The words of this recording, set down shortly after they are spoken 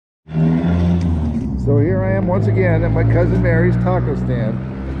So here I am once again at my cousin Mary's taco stand,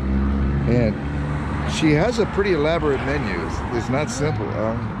 and she has a pretty elaborate menu. It's not simple.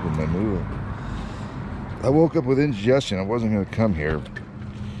 The menu. I woke up with indigestion. I wasn't going to come here,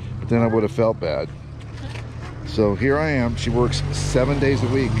 but then I would have felt bad. So here I am. She works 7 days a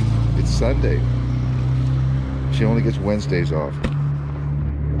week. It's Sunday. She only gets Wednesdays off.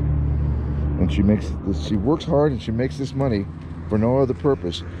 And she works hard, and she makes this money for no other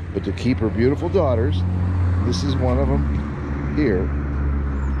purpose but to keep her beautiful daughters. This is one of them here.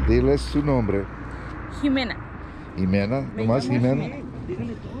 Dile su nombre. Jimena. Jimena, nomás Jimena.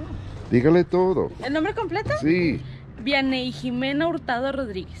 Dígale todo. ¿El nombre completo? Sí. Vianey Jimena Hurtado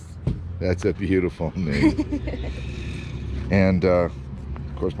Rodríguez. That's a beautiful name. And of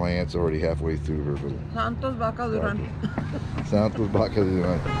course my aunt's already halfway through her little Santos Vaca Durán. Santos Vaca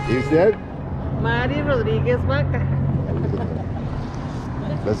Durán. You said? Mari Rodríguez Vaca.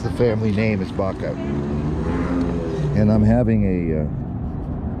 That's the family name, is Vaca. And I'm having a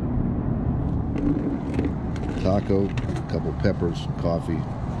taco, a couple peppers, some coffee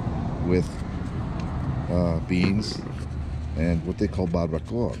with beans and what they call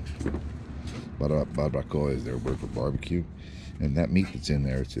barbacoa. Barbacoa is their word for barbecue, and that meat that's in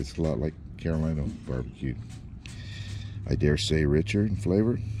there, it's a lot like Carolina barbecue. I dare say richer in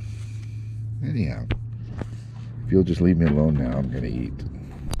flavor. Anyhow, if you'll just leave me alone now, I'm gonna eat.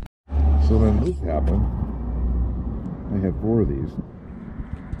 So then this happened. I had 4 of these,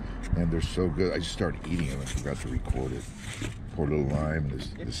 and they're so good. I just started eating them. I forgot to record it. Pour a little lime, and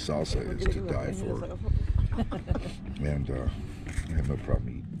this salsa is to die for. And I have no problem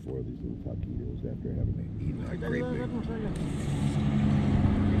eating 4 of these little taquitos after having eaten that great big.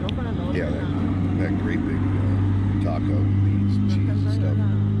 Yeah, that great big taco, beans, and cheese and stuff.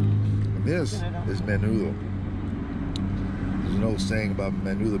 And this is menudo. There's an old saying about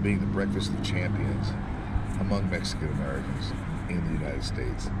menudo being the breakfast of champions among Mexican Americans in the United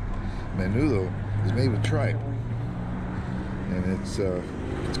States. Menudo is made with tripe, and it's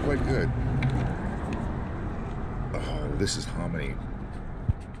quite good. Oh, this is hominy.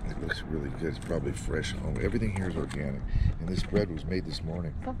 It looks really good. It's probably fresh. Oh, everything here is organic, and this bread was made this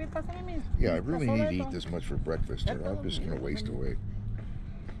morning. Yeah, I really need to eat this much for breakfast, or I'm just gonna waste away.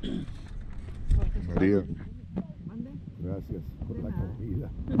 Maria. Gracias por la comida.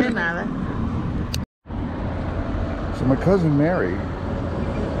 De nada. So my cousin Mary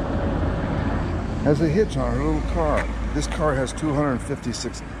has a hitch on her little car. This car has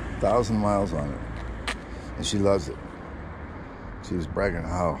 256,000 miles on it, and she loves it. She was bragging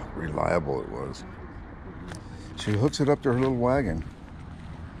how reliable it was. She hooks it up to her little wagon,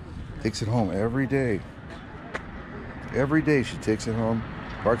 takes it home every day. Every day she takes it home,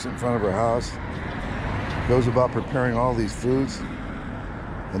 parks it in front of her house, goes about preparing all these foods,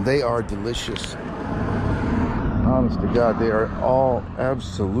 and they are delicious. Honest to God, they are all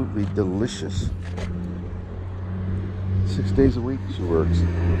absolutely delicious. 6 days a week she works.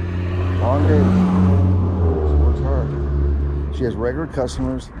 Long days. She works hard. She has regular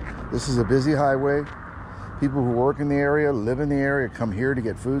customers. This is a busy highway. People who work in the area, live in the area, come here to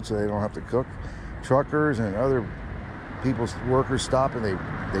get food so they don't have to cook. Truckers and other people's workers stop and they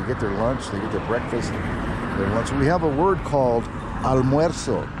get their lunch, they get their breakfast, their lunch. We have a word called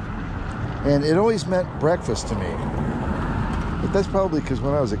almuerzo, and it always meant breakfast to me. But that's probably because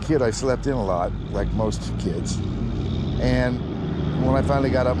when I was a kid, I slept in a lot, like most kids. And when I finally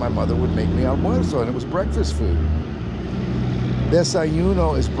got up, my mother would make me almuerzo, and it was breakfast food.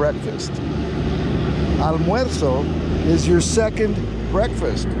 Desayuno is breakfast. Almuerzo is your second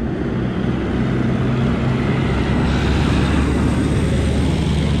breakfast.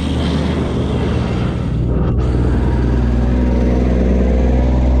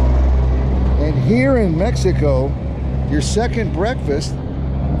 And here in Mexico, your second breakfast,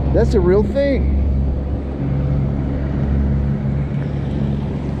 that's a real thing.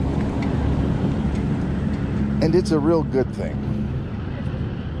 And it's a real good thing.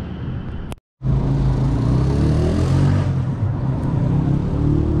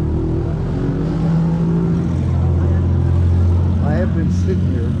 I have been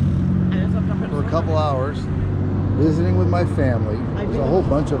sitting here for a couple hours visiting with my family. There's a whole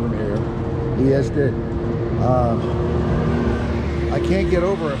bunch of them here. Yes, did. I can't get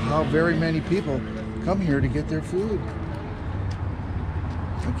over how very many people come here to get their food.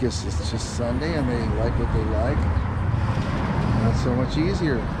 I guess it's just Sunday and they like what they like. That's so much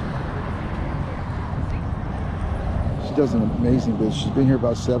easier. She does an amazing business. She's been here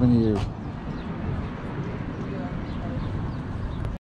about 7 years.